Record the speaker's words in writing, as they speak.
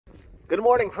Good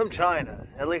morning from China.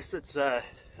 At least it's,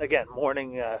 again,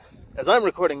 morning as I'm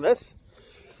recording this.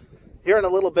 Here in a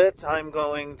little bit, I'm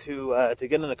going to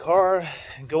get in the car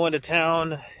and go into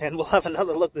town, and we'll have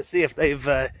another look to see if they've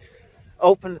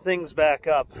opened things back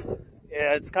up.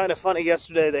 Yeah, it's kind of funny.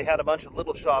 Yesterday they had a bunch of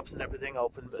little shops and everything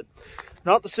open, but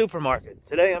not the supermarket.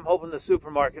 Today I'm hoping the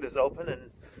supermarket is open,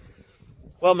 and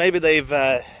well, maybe they've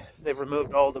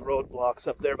removed all the roadblocks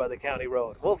up there by the county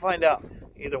road. We'll find out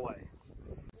either way.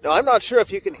 Now, I'm not sure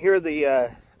if you can hear the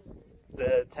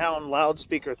town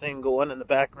loudspeaker thing going in the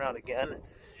background again.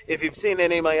 If you've seen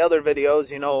any of my other videos,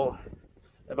 you know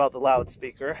about the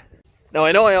loudspeaker. Now,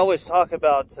 I know I always talk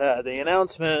about the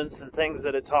announcements and things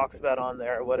that it talks about on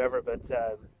there or whatever, but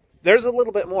there's a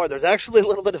little bit more. There's actually a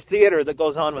little bit of theater that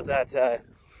goes on with that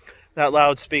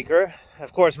loudspeaker.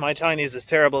 Of course, my Chinese is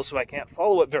terrible, so I can't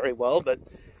follow it very well, but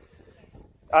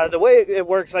the way it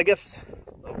works, I guess,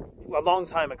 a long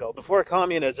time ago, before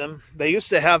communism, they used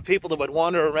to have people that would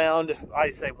wander around. I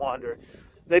say wander.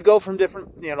 They'd go from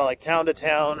different, like town to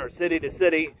town or city to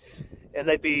city, and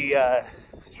they'd be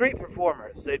street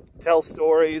performers. They'd tell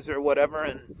stories or whatever,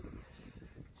 and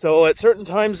so at certain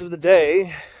times of the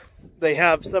day, they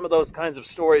have some of those kinds of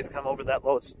stories come over that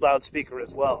loudspeaker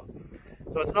as well.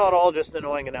 So it's not all just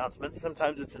annoying announcements.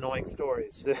 Sometimes it's annoying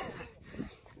stories.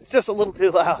 It's just a little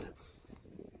too loud.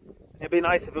 It'd be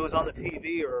nice if it was on the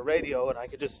TV or a radio and I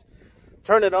could just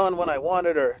turn it on when I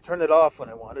wanted or turn it off when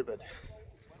I wanted. But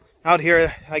out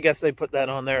here, I guess they put that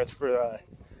on there. It's for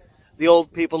the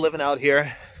old people living out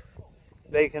here.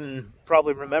 They can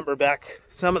probably remember back,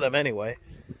 some of them anyway,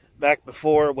 back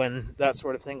before when that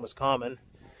sort of thing was common.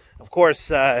 Of course,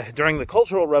 during the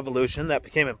Cultural Revolution, that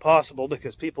became impossible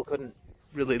because people couldn't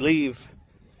really leave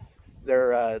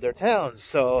their towns.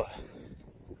 So,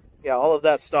 yeah, all of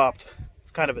that stopped.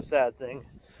 Kind of a sad thing.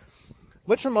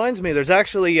 Which reminds me, there's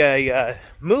actually a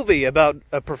movie about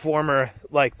a performer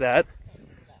like that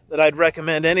I'd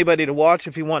recommend anybody to watch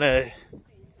if you want to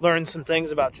learn some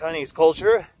things about Chinese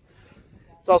culture.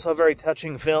 It's also a very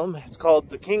touching film. It's called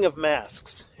The King of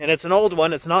Masks, and it's an old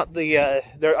one. It's not the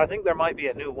I think there might be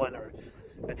a new one or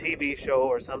a TV show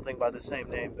or something by the same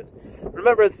name, but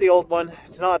remember, it's the old one.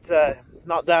 It's not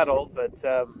that old, but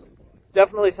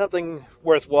definitely something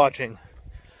worth watching.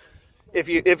 If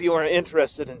you are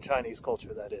interested in Chinese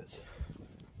culture, that is.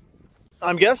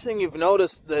 I'm guessing you've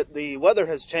noticed that the weather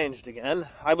has changed again.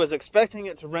 I was expecting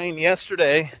it to rain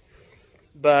yesterday,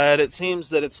 but it seems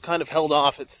that it's kind of held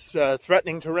off. It's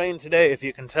threatening to rain today, if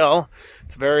you can tell.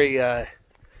 It's very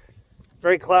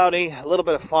cloudy, a little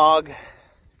bit of fog,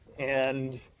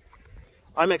 and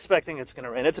I'm expecting it's going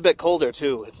to rain. It's a bit colder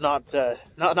too. It's not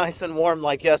nice and warm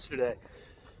like yesterday,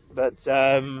 but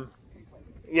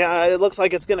yeah, it looks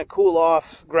like it's going to cool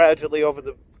off gradually over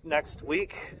the next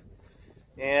week.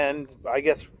 And I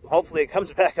guess hopefully it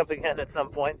comes back up again at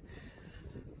some point.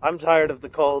 I'm tired of the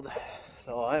cold,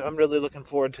 so I'm really looking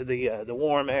forward to the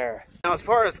warm air. Now, as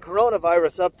far as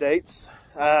coronavirus updates,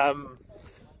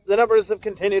 the numbers have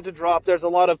continued to drop. There's a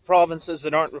lot of provinces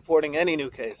that aren't reporting any new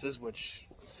cases, which,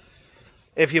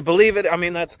 if you believe it, I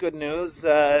mean, that's good news.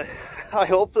 I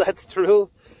hope that's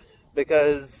true,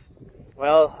 because,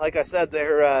 well, like I said,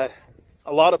 a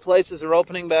lot of places are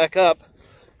opening back up.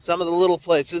 Some of the little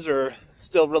places are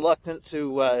still reluctant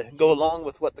to go along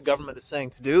with what the government is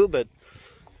saying to do, but it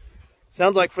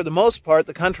sounds like for the most part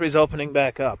the country's opening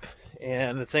back up,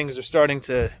 and things are starting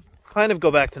to kind of go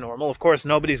back to normal. Of course,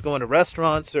 nobody's going to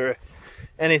restaurants or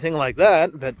anything like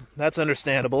that, but that's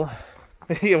understandable.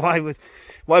 Why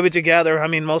would you gather? I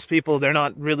mean, most people, they're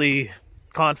not really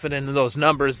confident in those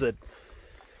numbers,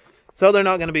 so they're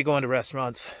not going to be going to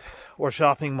restaurants or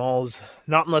shopping malls,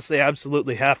 not unless they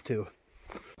absolutely have to.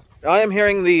 I am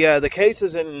hearing the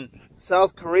cases in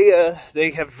South Korea,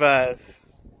 they have,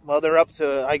 well, they're up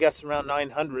to, I guess, around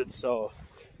 900, so.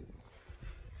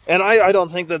 And I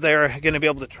don't think that they're going to be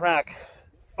able to track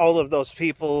all of those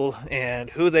people and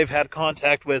who they've had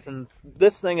contact with. And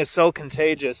this thing is so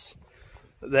contagious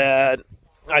that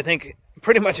I think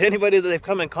pretty much anybody that they've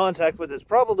come in contact with is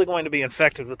probably going to be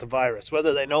infected with the virus,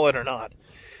 whether they know it or not.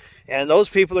 And those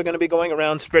people are going to be going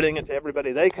around spreading it to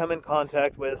everybody they come in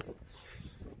contact with.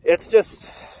 It's just,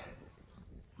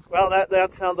 well,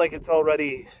 that sounds like it's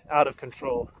already out of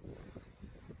control.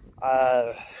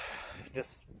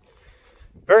 Just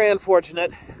very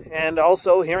unfortunate. And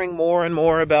also hearing more and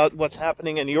more about what's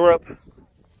happening in Europe.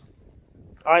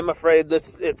 I'm afraid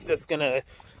it's just going to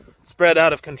spread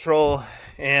out of control,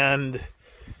 and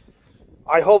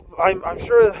I'm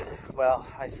sure, well,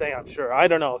 I say I'm sure, I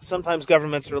don't know, sometimes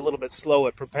governments are a little bit slow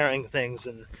at preparing things,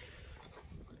 and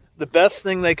the best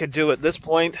thing they could do at this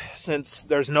point, since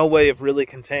there's no way of really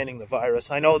containing the virus.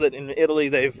 I know that in Italy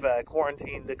they've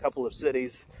quarantined a couple of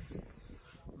cities,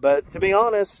 but to be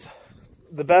honest,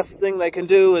 the best thing they can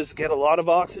do is get a lot of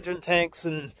oxygen tanks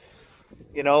and,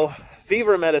 you know,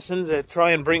 fever medicine to try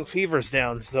and bring fevers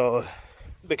down. So,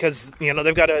 because, you know,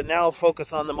 they've got to now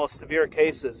focus on the most severe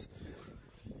cases.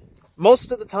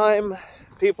 Most of the time,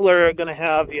 people are going to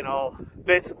have, you know,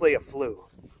 basically a flu.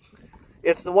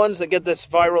 It's the ones that get this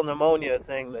viral pneumonia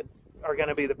thing that are going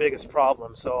to be the biggest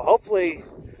problem. So hopefully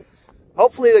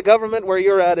the government where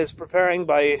you're at is preparing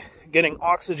by getting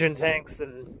oxygen tanks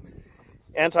and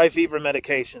anti-fever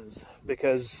medications,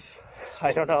 because,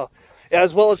 I don't know,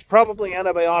 as well as probably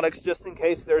antibiotics just in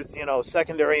case there's, you know,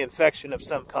 secondary infection of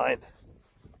some kind.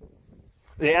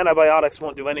 The antibiotics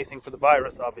won't do anything for the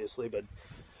virus, obviously, but,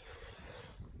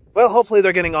 well, hopefully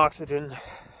they're getting oxygen,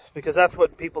 because that's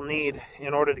what people need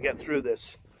in order to get through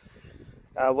this.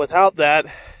 Without that,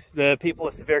 the people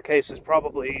with severe cases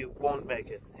probably won't make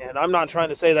it. And I'm not trying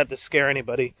to say that to scare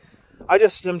anybody. I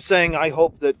just am saying I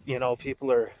hope that, you know,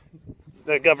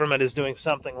 the government is doing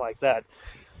something like that.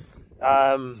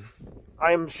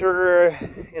 I'm sure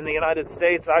in the United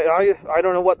States, I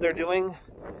don't know what they're doing,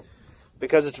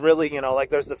 because it's really, you know, like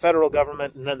there's the federal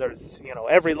government, and then there's, you know,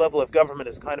 every level of government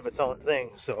is kind of its own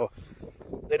thing. So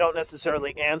they don't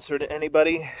necessarily answer to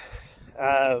anybody,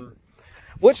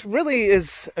 which really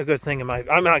is a good thing.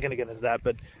 I'm not going to get into that,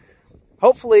 but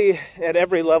hopefully at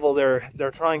every level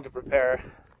they're trying to prepare.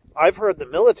 I've heard the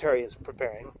military is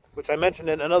preparing, which I mentioned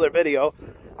in another video.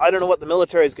 I don't know what the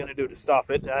military is going to do to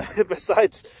stop it,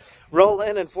 besides roll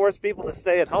in and force people to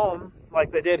stay at home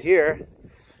like they did here.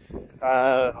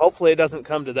 Hopefully it doesn't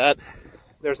come to that.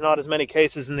 There's not as many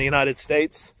cases in the United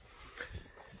States.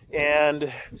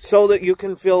 And so that you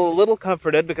can feel a little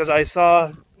comforted, because I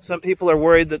saw some people are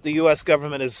worried that the U.S.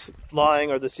 government is lying,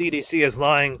 or the CDC is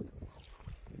lying.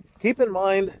 Keep in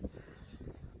mind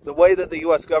the way that the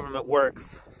U.S. government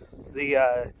works.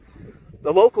 The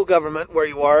local government where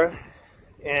you are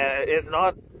is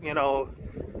not, you know,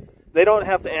 they don't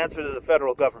have to answer to the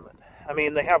federal government. I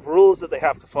mean, they have rules that they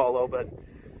have to follow, but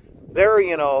they're,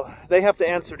 you know, they have to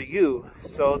answer to you.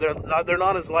 So they're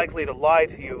not as likely to lie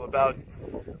to you about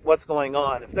what's going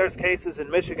on. If there's cases in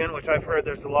Michigan, which I've heard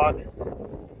there's a lot,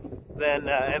 then,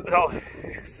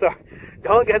 so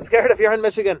don't get scared if you're in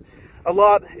Michigan. A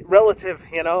lot,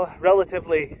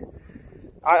 relatively,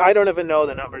 I don't even know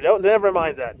the number. Never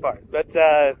mind that part. But,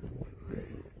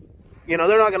 you know,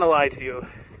 they're not going to lie to you.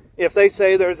 If they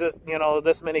say there's this, you know,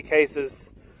 this many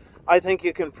cases, I think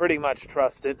you can pretty much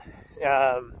trust it.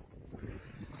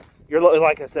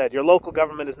 Like I said, your local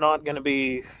government is not going to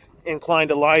be inclined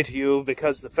to lie to you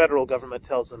because the federal government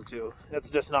tells them to.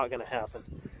 That's just not going to happen.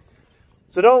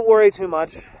 So don't worry too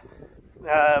much.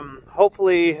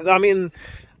 Hopefully, I mean,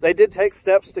 they did take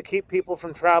steps to keep people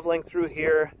from traveling through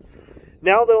here.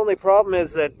 Now the only problem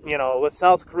is that, you know, with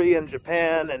South Korea and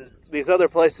Japan and these other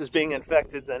places being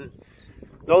infected, then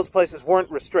those places weren't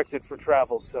restricted for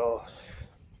travel. So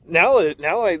now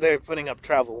they're putting up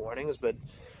travel warnings, but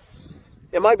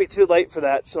it might be too late for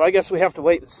that. So I guess we have to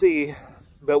wait and see.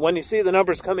 But when you see the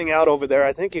numbers coming out over there,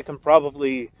 I think you can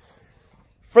probably,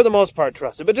 for the most part,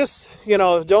 trust it. But just, you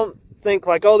know, don't think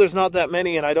like, oh, there's not that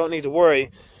many and I don't need to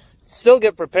worry. Still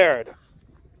get prepared.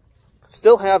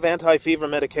 Still have anti-fever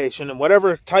medication and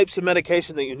whatever types of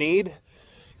medication that you need.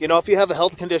 You know, if you have a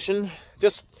health condition,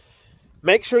 just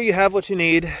make sure you have what you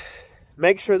need.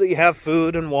 Make sure that you have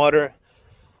food and water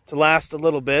to last a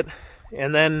little bit.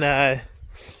 And then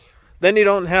you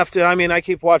don't have to, I mean, I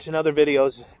keep watching other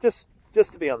videos just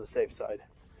to be on the safe side.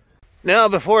 Now,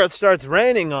 before it starts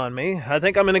raining on me, I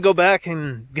think I'm going to go back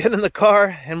and get in the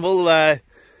car and we'll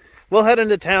head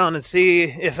into town and see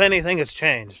if anything has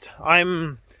changed.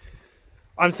 I'm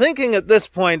thinking at this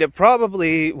point it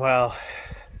probably, well,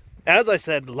 as I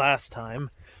said last time,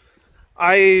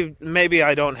 maybe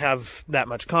I don't have that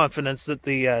much confidence that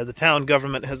the town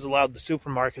government has allowed the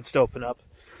supermarkets to open up.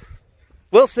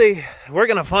 We'll see. We're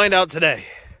going to find out today.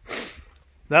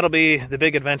 That'll be the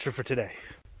big adventure for today.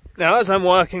 Now, as I'm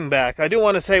walking back, I do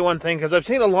want to say one thing, because I've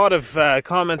seen a lot of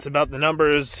comments about the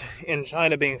numbers in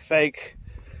China being fake.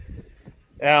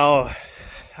 Now,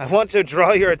 I want to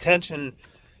draw your attention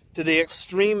to the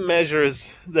extreme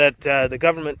measures that the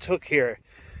government took here.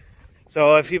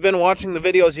 So if you've been watching the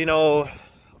videos, you know,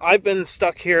 I've been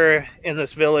stuck here in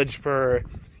this village for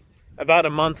about a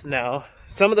month now.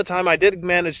 Some of the time I did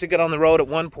manage to get on the road at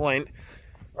one point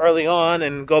early on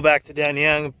and go back to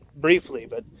Danyang briefly,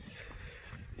 but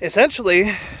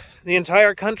essentially the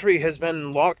entire country has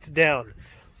been locked down.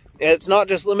 It's not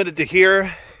just limited to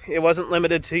here. It wasn't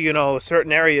limited to, you know,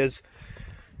 certain areas.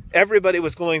 everybody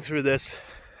was going through this.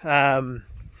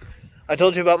 I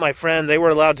told you about my friend. They were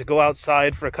allowed to go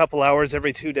outside for a couple hours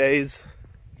every 2 days.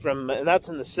 And that's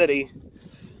in the city.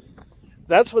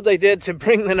 That's what they did to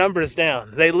bring the numbers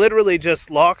down. They literally just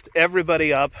locked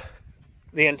everybody up.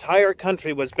 The entire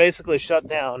country was basically shut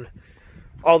down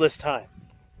all this time.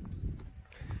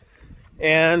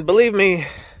 And believe me,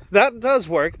 that does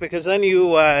work, because then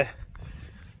you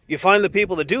find the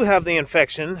people that do have the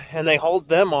infection and they hold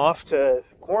them off to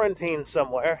quarantine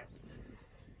somewhere.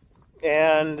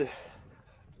 And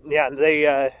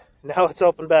yeah, now it's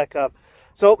opened back up.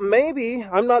 So maybe,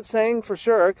 I'm not saying for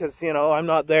sure, because, you know, I'm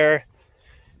not there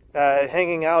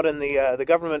hanging out in the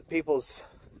government people's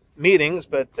meetings,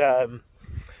 but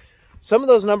some of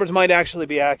those numbers might actually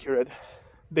be accurate,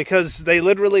 because they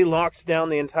literally locked down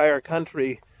the entire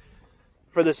country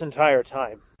for this entire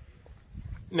time.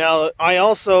 Now, I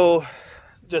also,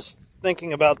 just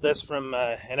thinking about this from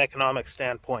an economic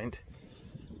standpoint,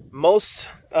 most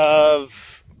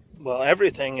of, well,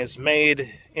 everything is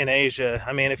made in Asia.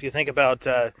 I mean, if you think about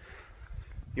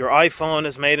your iPhone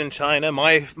is made in China.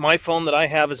 My phone that I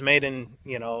have is made in,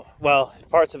 you know, well,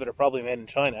 parts of it are probably made in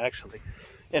China, actually,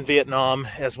 in Vietnam,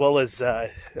 as well as,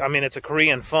 I mean, it's a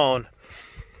Korean phone.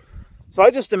 So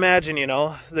I just imagine, you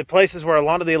know, the places where a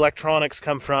lot of the electronics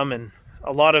come from and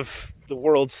a lot of the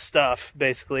world's stuff,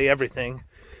 basically everything,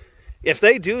 if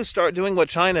they do start doing what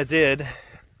China did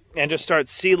and just start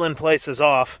sealing places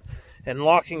off and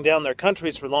locking down their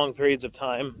countries for long periods of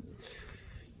time,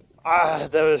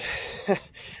 there's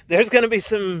going to be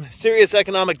some serious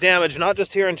economic damage, not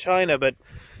just here in China, but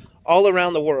all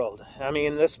around the world. I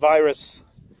mean, this virus,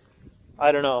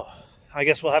 I don't know. I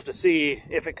guess we'll have to see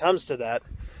if it comes to that.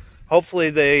 Hopefully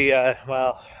they,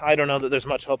 well, I don't know that there's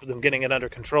much hope of them getting it under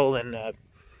control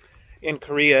in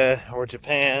Korea or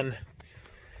Japan.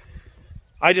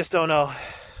 I just don't know.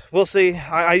 We'll see.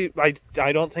 I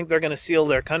don't think they're going to seal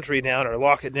their country down or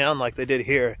lock it down like they did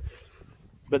here.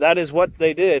 But that is what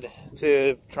they did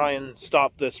to try and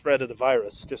stop the spread of the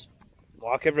virus. Just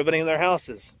lock everybody in their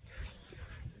houses.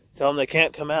 Tell them they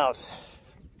can't come out.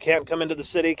 Can't come into the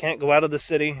city, can't go out of the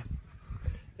city.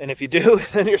 And if you do,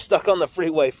 then you're stuck on the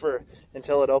freeway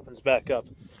until it opens back up.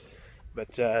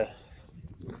 But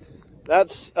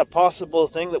that's a possible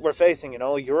thing that we're facing. You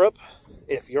know, Europe,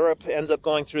 if Europe ends up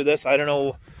going through this, I don't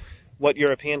know what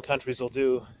European countries will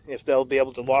do, if they'll be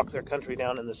able to lock their country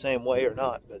down in the same way or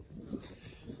not. But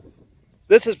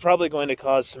this is probably going to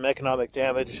cause some economic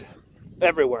damage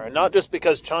everywhere. Not just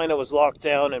because China was locked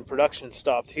down and production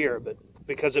stopped here, but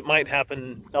because it might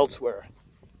happen elsewhere.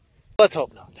 Let's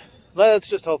hope not. Let's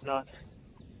just hope not.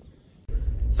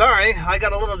 Sorry, I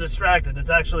got a little distracted. It's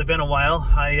actually been a while.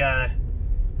 I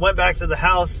went back to the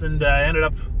house and ended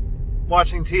up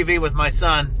watching TV with my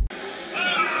son.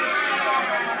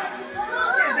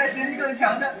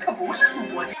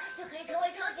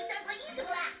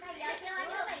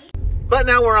 But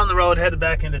now we're on the road, headed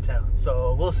back into town.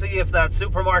 So we'll see if that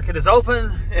supermarket is open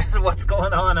and what's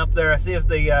going on up there. See if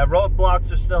the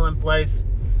roadblocks are still in place.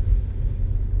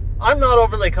 I'm not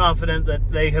overly confident that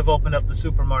they have opened up the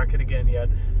supermarket again yet.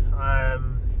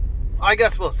 I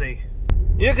guess we'll see.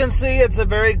 You can see it's a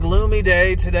very gloomy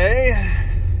day today.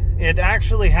 It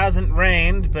actually hasn't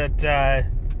rained, but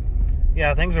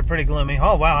yeah, things are pretty gloomy.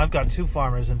 Oh wow, I've got two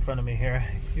farmers in front of me here.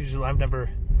 Usually I've never...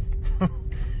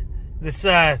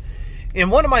 In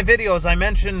one of my videos I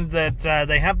mentioned that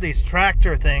they have these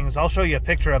tractor things. I'll show you a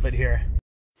picture of it here.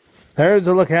 There's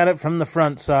a look at it from the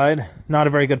front side. Not a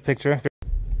very good picture.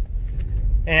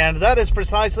 And that is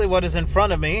precisely what is in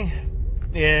front of me.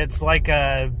 It's like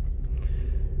an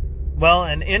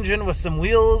engine with some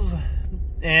wheels,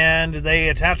 and they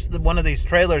attach one of these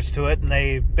trailers to it, and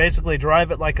they basically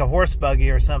drive it like a horse buggy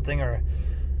or something, or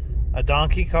a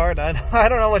donkey cart. I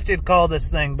don't know what you'd call this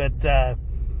thing, but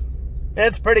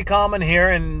it's pretty common here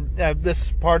in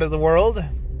this part of the world.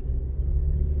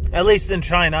 At least in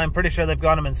China. I'm pretty sure they've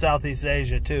got them in Southeast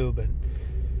Asia too, but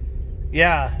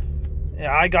yeah,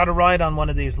 I got a ride on one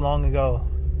of these long ago.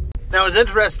 Now, as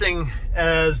interesting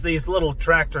as these little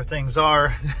tractor things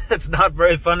are, it's not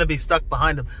very fun to be stuck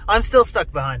behind them. I'm still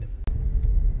stuck behind them.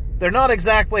 They're not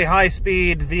exactly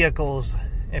high-speed vehicles,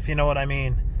 if you know what I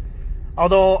mean.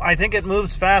 Although, I think it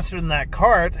moves faster than that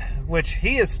cart, which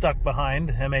he is stuck behind,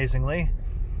 amazingly.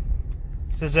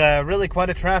 This is really quite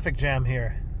a traffic jam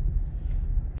here.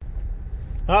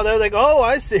 Oh, there they go. Oh,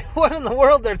 I see. What in the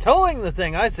world? They're towing the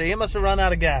thing. I see. He must have run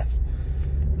out of gas.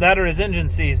 That or his engine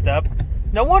seized up.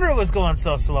 No wonder it was going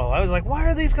so slow. I was like, why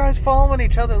are these guys following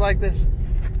each other like this?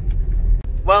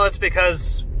 Well, it's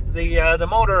because the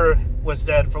motor was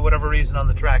dead for whatever reason on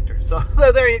the tractor. So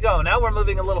there you go. Now we're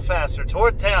moving a little faster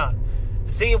toward town.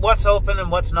 see what's open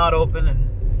and what's not open, and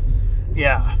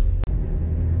yeah.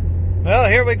 Well,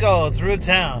 here we go through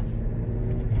town.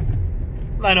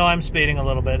 I know I'm speeding a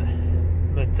little bit,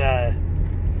 but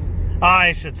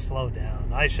I should slow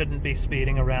down. I shouldn't be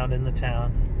speeding around in the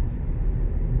town.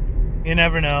 You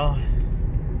never know.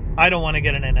 I don't want to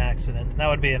get in an accident. That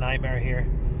would be a nightmare here.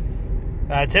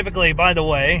 Typically, by the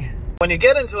way, when you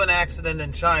get into an accident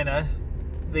in China,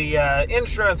 the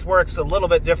insurance works a little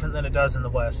bit different than it does in the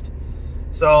West.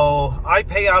 So I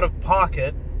pay out of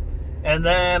pocket, and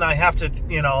then I have to,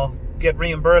 you know, get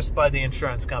reimbursed by the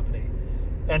insurance company.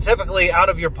 And typically, out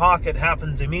of your pocket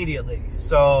happens immediately.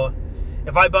 So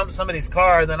if I bump somebody's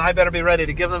car, then I better be ready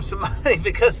to give them some money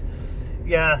because,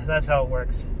 yeah, that's how it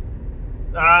works.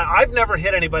 I've never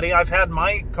hit anybody. I've had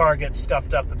my car get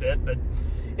scuffed up a bit, but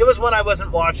it was when I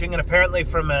wasn't watching, and apparently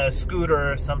from a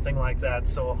scooter or something like that.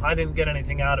 So I didn't get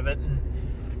anything out of it. And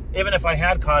even if I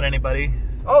had caught anybody...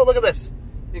 Oh, look at this.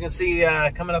 You can see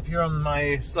coming up here on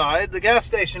my side, the gas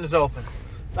station is open.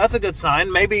 That's a good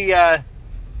sign. Maybe the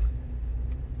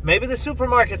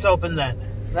supermarket's open then.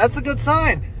 That's a good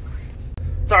sign.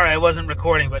 Sorry, I wasn't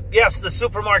recording, but yes, the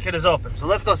supermarket is open. So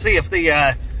let's go see if the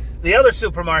other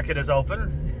supermarket is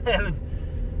open. And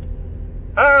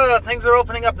things are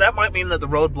opening up. That might mean that the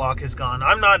roadblock is gone.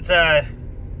 I'm not...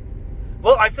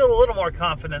 well, I feel a little more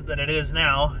confident than it is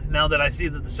now that I see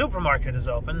that the supermarket is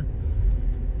open.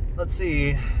 Let's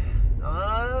see.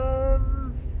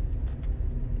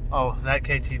 Oh, that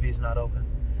KTV's not open.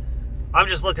 I'm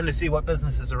just looking to see what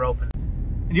businesses are open.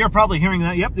 And you're probably hearing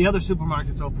that. Yep, the other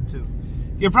supermarket's open too.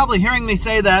 You're probably hearing me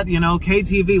say that, you know,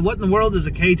 KTV. What in the world is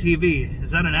a KTV?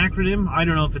 Is that an acronym? I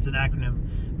don't know if it's an acronym,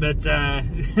 but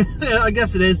I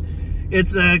guess it is.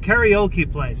 It's a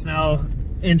karaoke place. Now,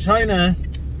 in China,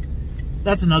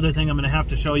 that's another thing I'm going to have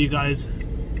to show you guys.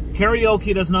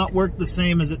 Karaoke does not work the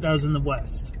same as it does in the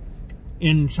West.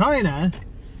 In China,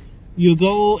 you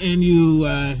go and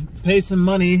you pay some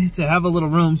money to have a little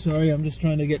room. Sorry, I'm just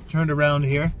trying to get turned around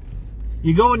here.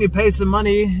 You go and you pay some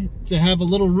money to have a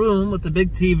little room with the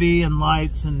big TV and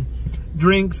lights and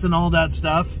drinks and all that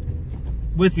stuff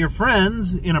with your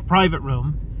friends in a private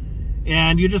room.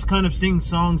 And you just kind of sing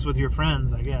songs with your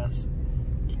friends, I guess.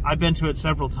 I've been to it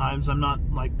several times. I'm not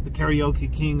like the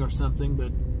karaoke king or something,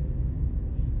 but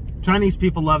Chinese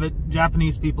people love it.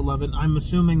 Japanese people love it. I'm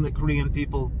assuming that Korean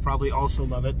people probably also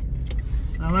love it.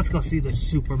 Now let's go see the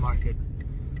supermarket.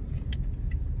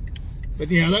 But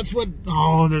yeah, that's what...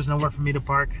 Oh, there's nowhere for me to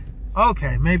park.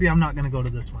 Okay, maybe I'm not going to go to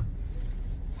this one.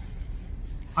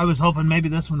 I was hoping maybe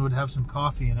this one would have some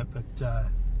coffee in it, but...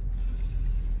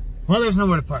 well, there's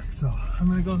nowhere to park, so I'm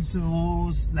going to go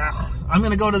to... I'm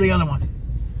going to go to the other one.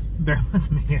 Bear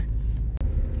with me here.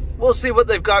 We'll see what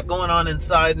they've got going on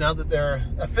inside now that they're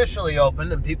officially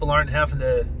opened and people aren't having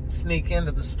to sneak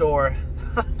into the store.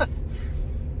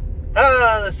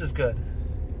 This is good.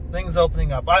 Things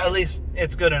opening up. At least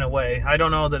it's good in a way. I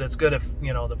don't know that it's good if,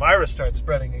 you know, the virus starts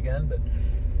spreading again, but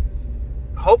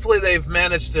hopefully they've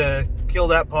managed to kill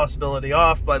that possibility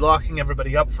off by locking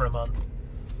everybody up for a month.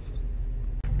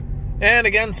 And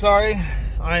again, sorry,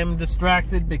 I'm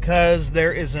distracted because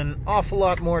there is an awful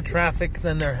lot more traffic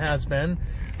than there has been.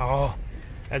 Oh,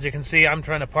 as you can see, I'm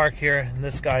trying to park here, and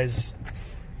this guy's...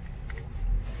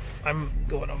 I'm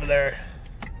going over there.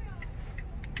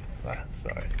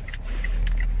 Sorry.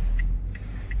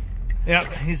 Yep,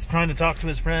 he's trying to talk to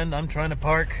his friend. I'm trying to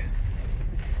park.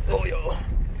 Oh, yo.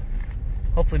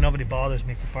 Hopefully nobody bothers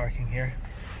me for parking here.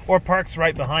 Or parks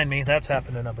right behind me. That's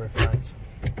happened a number of times.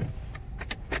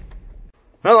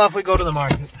 Well, off we go to the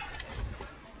market.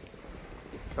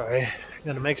 Sorry, I'm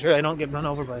gonna make sure I don't get run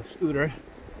over by a scooter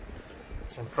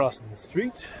as I'm crossing the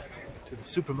street to the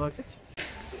supermarket.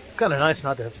 It's kind of nice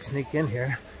not to have to sneak in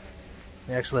here.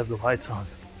 They actually have the lights on.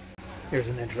 Here's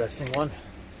an interesting one.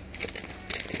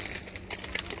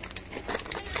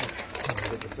 Let me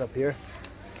get this up here.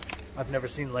 I've never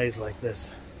seen Lay's like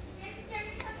this.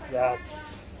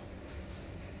 That's...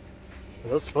 Are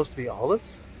those supposed to be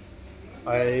olives?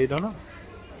 I don't know.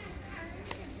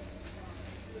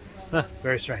 Huh,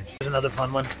 very strange. Here's another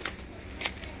fun one.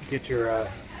 Get your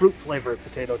fruit flavored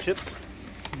potato chips.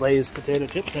 Lay's potato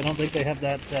chips. I don't think they have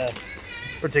that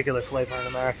particular flavor in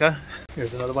America.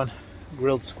 Here's another one.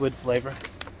 Grilled squid flavor.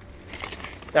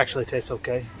 Actually tastes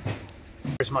okay.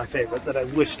 Here's my favorite that I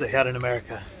wish they had in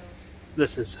America.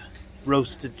 This is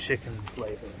roasted chicken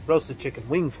flavor. Roasted chicken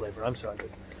wing flavor, I'm sorry.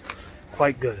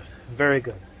 Quite good. Very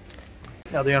good.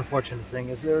 Now the unfortunate thing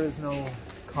is there is no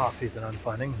coffee that I'm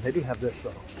finding. They do have this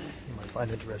though. You might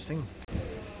find interesting.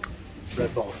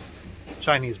 Red Bull.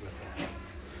 Chinese Red Bull.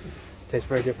 Tastes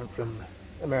very different from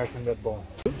American Red Bull.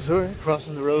 Oops, sorry,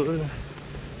 crossing the road.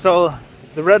 So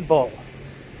the Red Bull.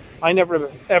 I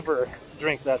never ever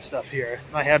drink that stuff here.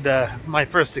 I had my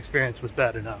first experience was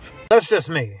bad enough. That's just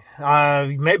me.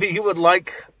 Maybe you would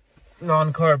like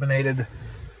non-carbonated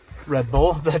Red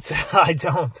Bull, but I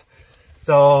don't.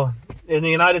 So in the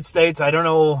United States, I don't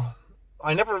know.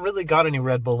 I never really got any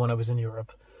Red Bull when I was in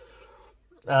Europe.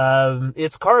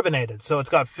 It's carbonated, so it's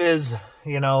got fizz,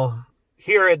 you know.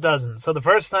 Here it doesn't. So the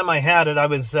first time I had it, I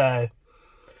was going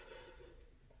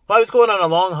on a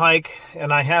long hike,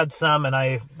 and I had some, and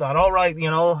I thought, all right, you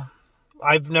know,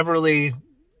 I've never really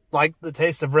liked the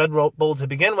taste of Red Bull to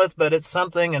begin with, but it's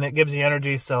something, and it gives you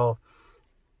energy. So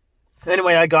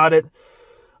anyway, I got it,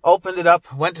 opened it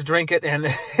up, went to drink it, and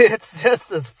it's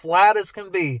just as flat as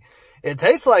can be. It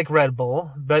tastes like Red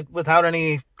Bull, but without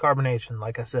any carbonation,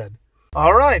 like I said.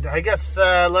 All right, I guess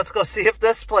let's go see if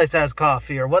this place has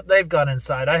coffee or what they've got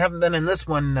inside. I haven't been in this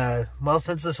one, well,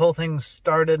 since this whole thing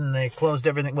started and they closed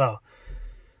everything. Well,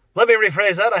 let me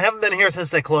rephrase that. I haven't been here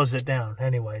since they closed it down.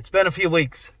 Anyway, it's been a few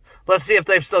weeks. Let's see if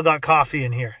they've still got coffee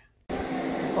in here.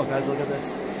 Oh, guys, look at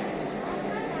this.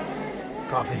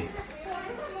 Coffee.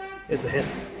 It's a hit.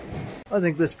 I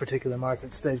think this particular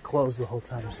market stayed closed the whole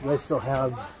time, so they still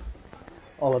have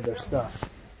all of their stuff.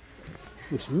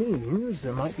 Which means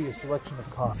there might be a selection of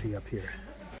coffee up here.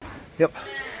 Yep,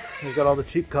 we've got all the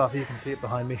cheap coffee. You can see it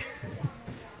behind me.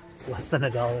 It's less than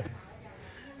 $1.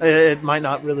 It might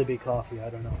not really be coffee, I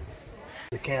don't know.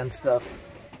 The canned stuff,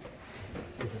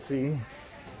 as you can see,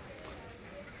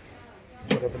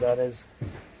 whatever that is.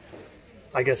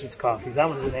 I guess it's coffee. That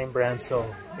one's a name brand, so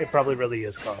it probably really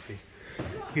is coffee.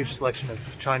 Huge selection of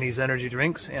Chinese energy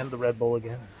drinks and the Red Bull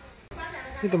again.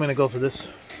 I think I'm gonna go for this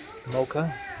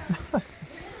mocha.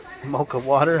 Mocha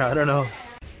water, I don't know.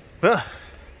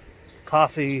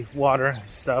 Coffee, water,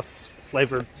 stuff,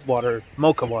 flavored water,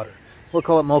 mocha water. We'll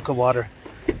call it mocha water.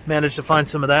 Managed to find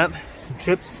some of that, some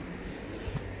chips.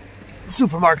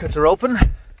 Supermarkets are open.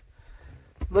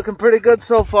 Looking pretty good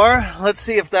so far. Let's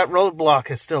see if that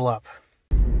roadblock is still up.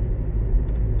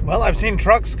 Well, I've seen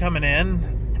trucks coming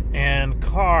in and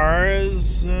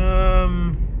cars.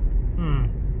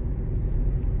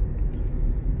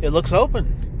 It looks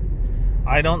open.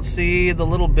 I don't see the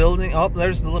little building. Oh,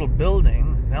 there's the little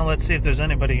building. Now let's see if there's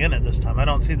anybody in it this time. I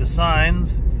don't see the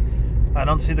signs. I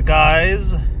don't see the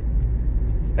guys.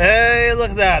 Hey, look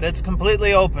at that. It's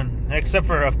completely open. Except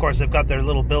for, of course, they've got their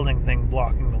little building thing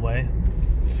blocking the way.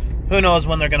 Who knows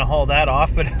when they're going to haul that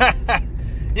off, but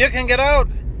you can get out.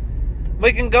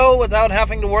 We can go without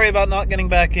having to worry about not getting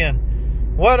back in.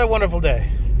 What a wonderful day.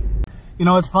 You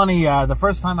know, it's funny. The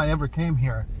first time I ever came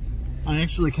here, I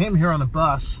actually came here on a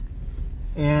bus.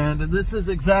 And this is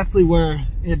exactly where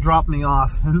it dropped me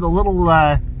off. And the little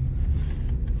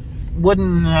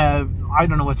wooden, I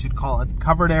don't know what you'd call it,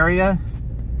 covered area.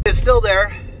 It's still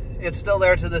there. It's still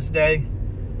there to this day.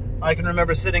 I can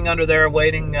remember sitting under there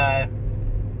waiting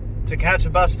to catch a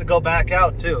bus to go back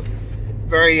out too.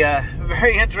 Very,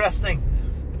 very interesting.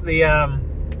 The,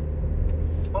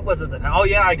 what was it then? Oh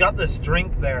yeah, I got this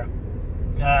drink there.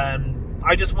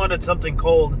 I just wanted something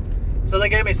cold. So they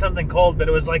gave me something cold, but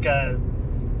it was like a,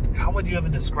 how would you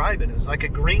even describe it? It was like a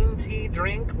green tea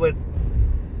drink with...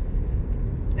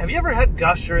 Have you ever had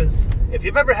Gushers? If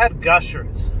you've ever had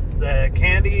Gushers, the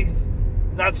candy,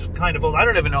 that's kind of old. I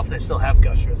don't even know if they still have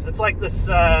Gushers. It's like this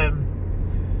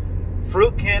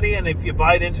fruit candy, and if you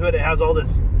bite into it, it has all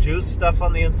this juice stuff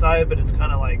on the inside, but it's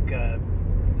kind of like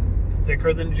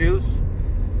thicker than juice.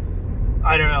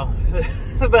 I don't know.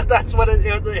 But that's what it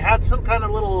had, some kind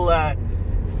of little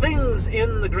things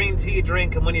in the green tea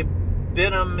drink, and when you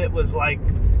bit them, it was like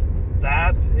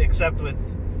that, except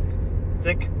with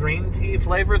thick green tea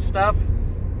flavored stuff.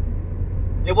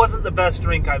 It wasn't the best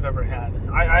drink I've ever had.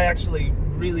 I actually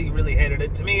really, really hated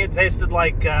it. To me, it tasted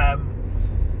like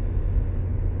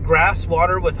grass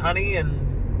water with honey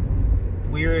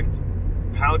and weird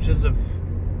pouches of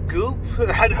goop.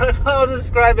 I don't know how to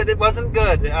describe it. It wasn't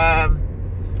good.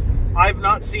 I've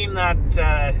not seen that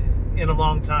in a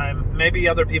long time. Maybe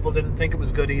other people didn't think it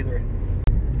was good either.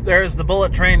 There's the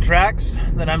bullet train tracks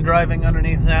that I'm driving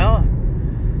underneath now.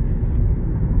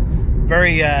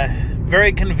 Very,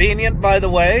 very convenient, by the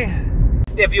way,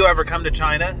 if you ever come to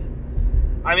China.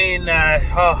 I mean,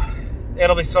 oh,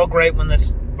 it'll be so great when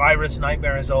this virus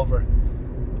nightmare is over.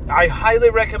 I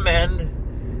highly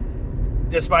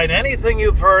recommend, despite anything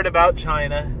you've heard about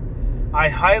China, I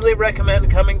highly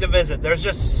recommend coming to visit. There's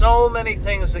just so many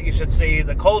things that you should see.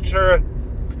 The culture,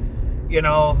 you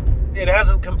know, it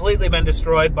hasn't completely been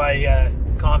destroyed by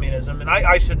communism, and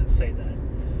I shouldn't say that.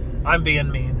 I'm being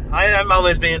mean. I'm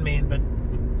always being mean, but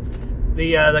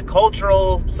the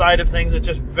cultural side of things is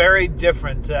just very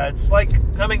different. It's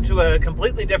like coming to a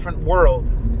completely different world.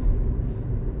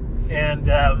 And,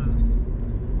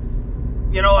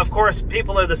 you know, of course,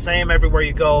 people are the same everywhere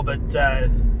you go, but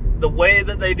the way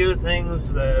that they do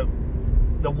things, the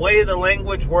way the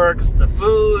language works, the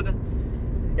food,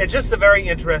 it's just a very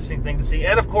interesting thing to see.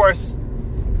 And, of course,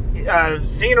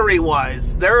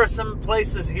 scenery-wise, there are some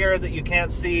places here that you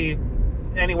can't see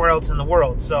anywhere else in the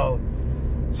world. So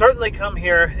certainly come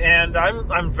here, and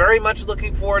I'm very much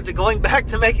looking forward to going back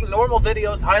to making normal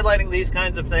videos highlighting these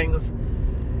kinds of things,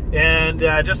 and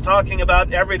just talking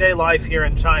about everyday life here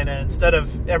in China instead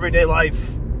of everyday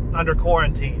life under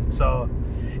quarantine. So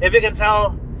if you can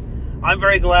tell, I'm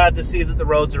very glad to see that the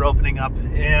roads are opening up,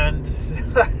 and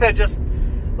just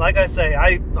like I say,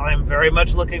 I'm very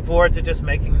much looking forward to just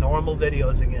making normal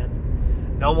videos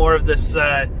again. No more of this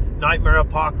nightmare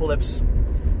apocalypse,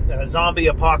 zombie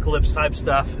apocalypse type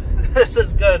stuff. This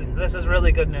is good. This is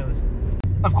really good news.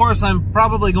 Of course, I'm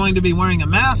probably going to be wearing a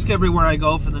mask everywhere I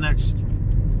go for the next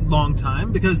long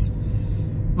time because,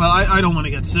 well, I don't want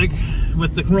to get sick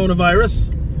with the coronavirus.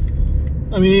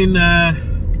 I mean,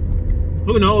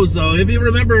 who knows, though? If you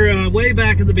remember way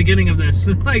back at the beginning of this,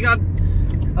 I got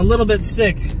a little bit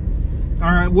sick,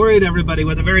 or worried everybody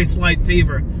with a very slight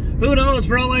fever. Who knows?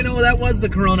 For all I know, that was the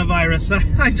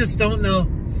coronavirus. I just don't know.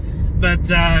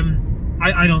 But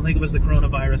I don't think it was the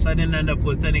coronavirus. I didn't end up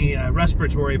with any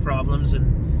respiratory problems.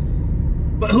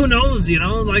 But who knows, you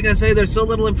know? Like I say, there's so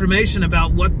little information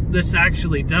about what this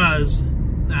actually does.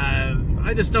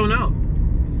 I just don't know.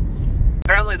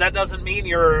 Apparently that doesn't mean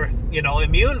you're, you know,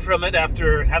 immune from it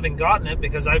after having gotten it,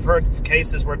 because I've heard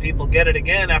cases where people get it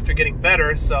again after getting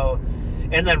better, so,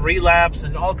 and then relapse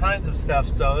and all kinds of stuff.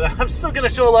 So I'm still going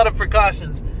to show a lot of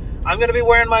precautions. I'm going to be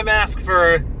wearing my mask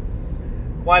for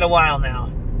quite a while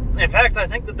now. In fact, I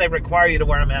think that they require you to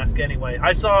wear a mask anyway.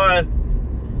 I saw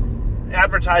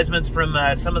advertisements from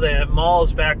some of the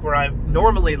malls back where I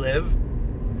normally live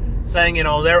saying, you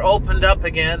know, they're opened up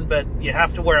again, but you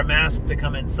have to wear a mask to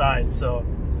come inside. So,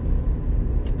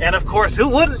 and of course, who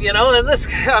wouldn't, you know? And this,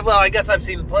 well, I guess I've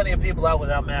seen plenty of people out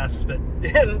without masks, but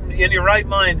in your right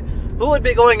mind, who would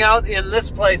be going out in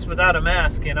this place without a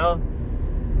mask, you know?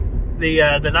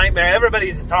 The nightmare.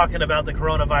 Everybody's talking about the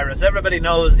coronavirus. Everybody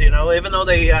knows, you know, even though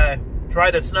they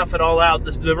try to snuff it all out,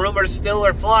 the rumors still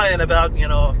are flying about, you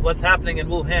know, what's happening in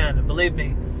Wuhan. And believe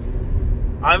me,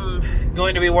 I'm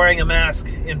going to be wearing a mask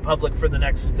in public for the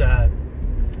next, at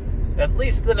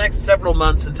least the next several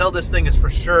months, until this thing is for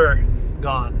sure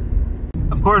gone.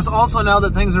 Of course, also now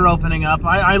that things are opening up,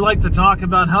 I like to talk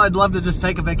about how I'd love to just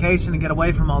take a vacation and get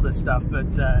away from all this stuff. But,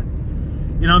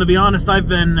 you know, to be honest, I've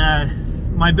been,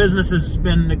 my business has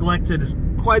been neglected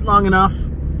quite long enough.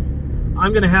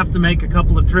 I'm going to have to make a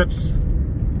couple of trips,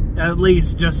 at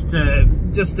least, just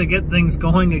to get things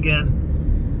going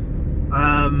again.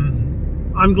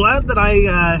 I'm glad that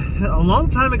a long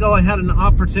time ago, I had an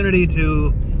opportunity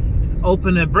to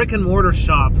open a brick and mortar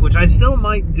shop, which I still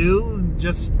might do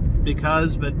just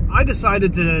because, but I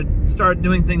decided to start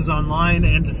doing things online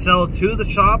and to sell to the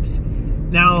shops.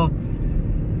 Now,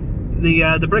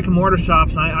 the brick and mortar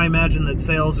shops, I imagine that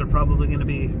sales are probably going to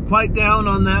be quite down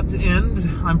on that end.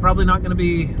 I'm probably not going to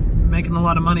be making a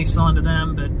lot of money selling to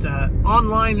them, but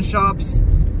online shops,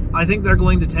 I think they're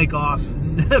going to take off.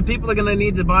 People are going to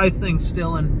need to buy things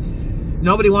still, and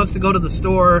nobody wants to go to the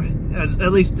store,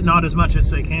 at least not as much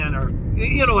as they can, or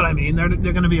you know what I mean. They're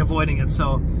going to be avoiding it.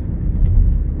 So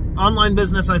online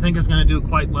business, I think, is going to do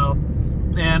quite well,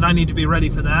 and I need to be ready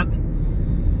for that.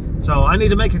 So I need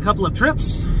to make a couple of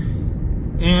trips,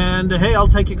 and hey, I'll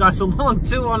take you guys along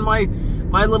too on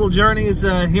my little journeys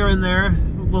here and there.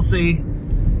 We'll see.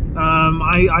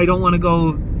 I don't want to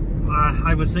go.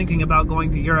 I was thinking about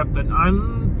going to Europe, but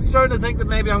I'm starting to think that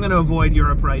maybe I'm going to avoid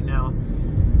Europe right now.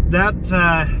 That,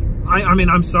 I mean,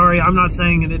 I'm sorry, I'm not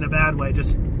saying it in a bad way,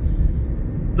 just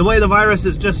the way the virus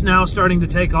is just now starting to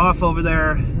take off over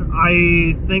there,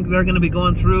 I think they're going to be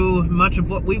going through much of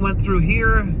what we went through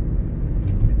here,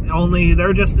 only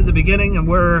they're just at the beginning and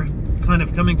we're kind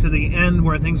of coming to the end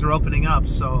where things are opening up.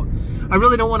 So I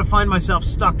really don't want to find myself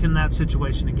stuck in that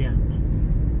situation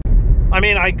again. I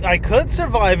mean, I could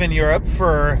survive in Europe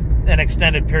for an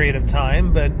extended period of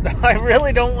time, but I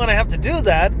really don't want to have to do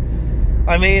that.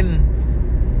 I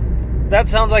mean, that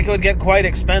sounds like it would get quite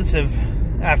expensive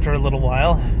after a little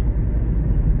while.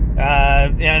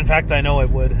 Yeah, in fact, I know it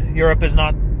would. Europe is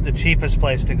not the cheapest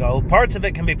place to go. Parts of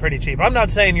it can be pretty cheap. I'm not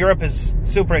saying Europe is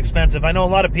super expensive. I know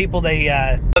a lot of people, they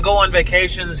go on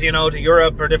vacations, you know, to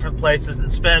Europe or different places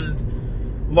and spend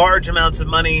large amounts of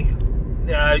money.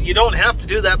 You don't have to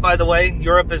do that, by the way.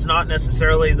 Europe is not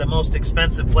necessarily the most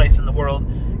expensive place in the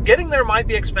world. Getting there might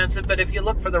be expensive, but if you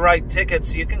look for the right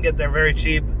tickets, you can get there very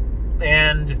cheap.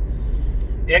 And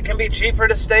it can be cheaper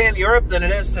to stay in Europe than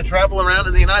it is to travel around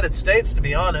in the United States, to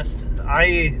be honest.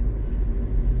 I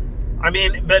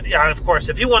mean, but yeah, of course,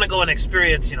 if you want to go and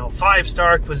experience, you know,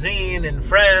 5-star cuisine in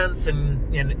France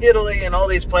and in Italy and all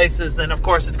these places, then of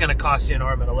course it's going to cost you an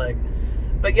arm and a leg.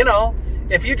 But, you know,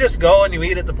 if you just go and you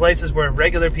eat at the places where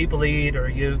regular people eat, or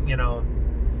you know,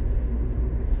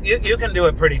 you can do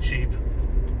it pretty cheap.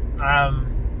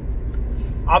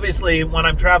 Obviously, when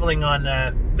I'm traveling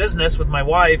on business with my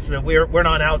wife, we're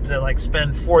not out to like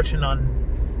spend fortune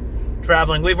on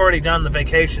traveling. We've already done the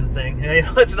vacation thing. You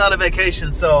know, it's not a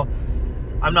vacation, so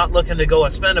I'm not looking to go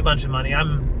and spend a bunch of money.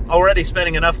 I'm already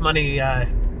spending enough money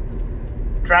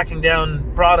tracking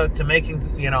down product to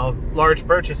making, you know, large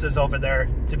purchases over there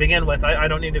to begin with. I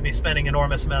don't need to be spending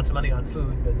enormous amounts of money on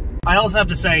food. But I also have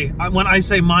to say, when I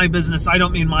say my business, I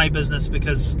don't mean my business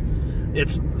because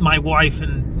it's my wife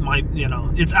and my, you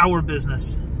know, it's our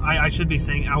business. I should be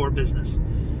saying our business.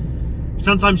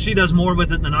 Sometimes she does more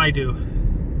with it than I do.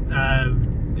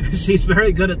 She's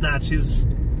very good at that. She's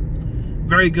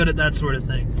very good at that sort of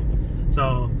thing.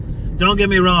 So don't get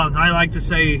me wrong. I like to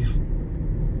say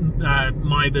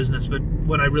my business, but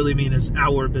what I really mean is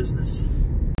our business.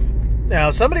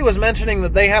 Now, somebody was mentioning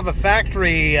that they have a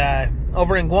factory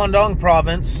over in Guangdong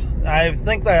province. I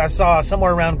think that I saw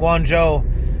somewhere around Guangzhou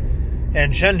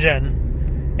and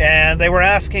Shenzhen, and they were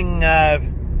asking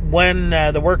when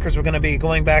the workers were going to be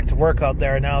going back to work out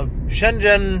there. Now,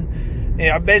 Shenzhen, you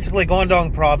know, basically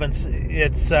Guangdong province,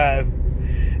 it's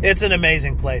an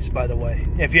amazing place, by the way,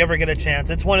 if you ever get a chance.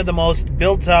 It's one of the most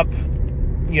built up,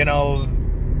 you know,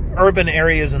 urban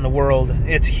areas in the world.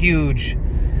 It's huge.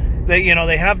 They, you know,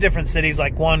 they have different cities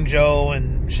like Guangzhou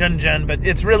and Shenzhen, but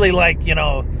it's really like, you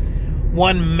know,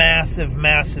 one massive,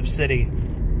 massive city.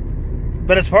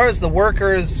 But as far as the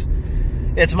workers,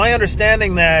 it's my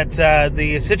understanding that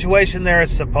the situation there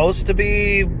is supposed to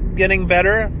be getting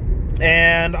better,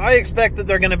 and I expect that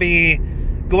they're going to be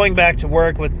going back to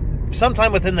work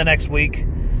sometime within the next week.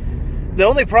 The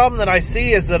only problem that I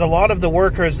see is that a lot of the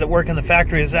workers that work in the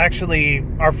factory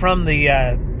are from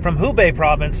Hubei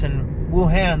province in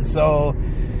Wuhan, so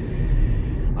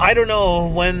I don't know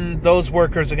when those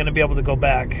workers are going to be able to go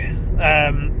back.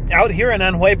 Out here in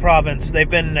Anhui province, they've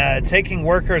been taking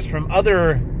workers from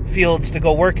other fields to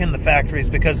go work in the factories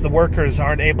because the workers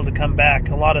aren't able to come back.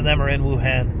 A lot of them are in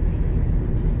Wuhan.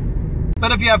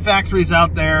 But if you have factories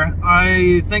out there,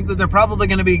 I think that they're probably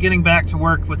going to be getting back to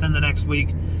work within the next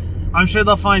week. I'm sure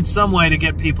they'll find some way to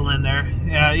get people in there,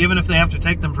 even if they have to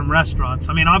take them from restaurants.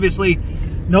 I mean, obviously,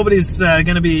 nobody's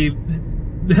going to be...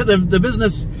 The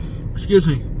business... Excuse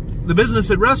me. The business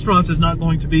at restaurants is not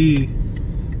going to be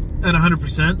at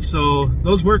 100%, so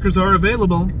those workers are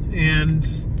available, and...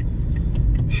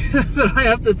 but I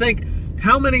have to think,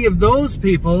 how many of those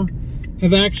people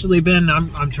have actually been...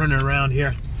 I'm turning around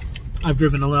here. I've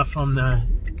driven enough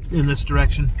in this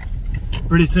direction.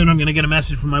 Pretty soon I'm going to get a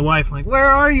message from my wife like, where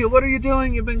are you? What are you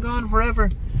doing? You've been gone forever.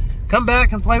 Come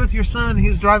back and play with your son.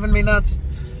 He's driving me nuts.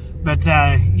 But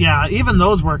yeah, even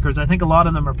those workers, I think a lot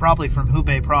of them are probably from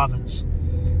Hubei province.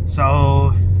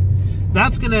 So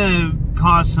that's going to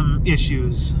cause some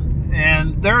issues.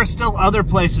 And there are still other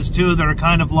places too that are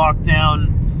kind of locked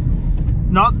down.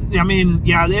 I mean,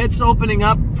 yeah, it's opening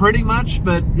up pretty much,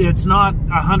 but it's not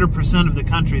 100% of the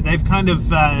country. They've kind of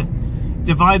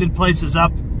divided places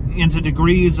up into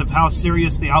degrees of how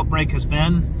serious the outbreak has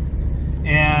been.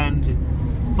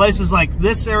 And places like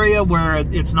this area where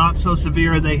it's not so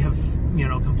severe, they have, you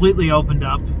know, completely opened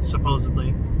up,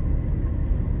 supposedly.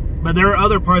 But there are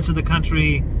other parts of the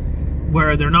country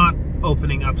where they're not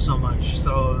opening up so much.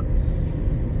 So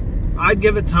I'd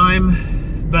give it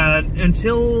time, but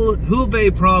until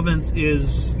Hubei province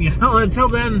is, you know, until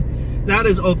then that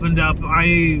is opened up,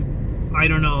 I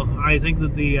don't know. I think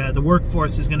that the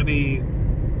workforce is going to be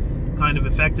kind of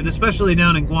affected, especially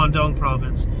down in Guangdong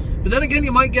province. But then again,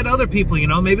 you might get other people, you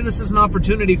know, maybe this is an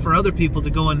opportunity for other people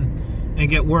to go and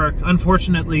get work.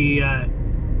 Unfortunately,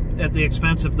 at the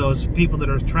expense of those people that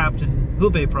are trapped in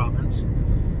Hubei province.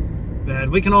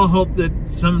 But we can all hope that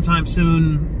sometime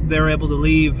soon they're able to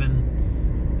leave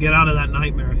and get out of that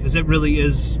nightmare, because it really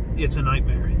is, it's a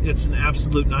nightmare. It's an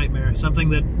absolute nightmare. Something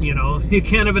that, you know, you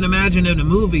can't even imagine in a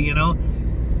movie, you know.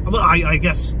 Well, I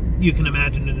guess you can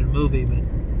imagine it in a movie,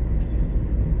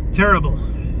 but terrible,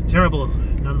 terrible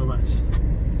nonetheless.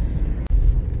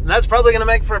 And that's probably going to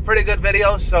make for a pretty good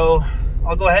video, so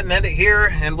I'll go ahead and end it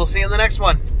here, and we'll see you in the next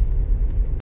one.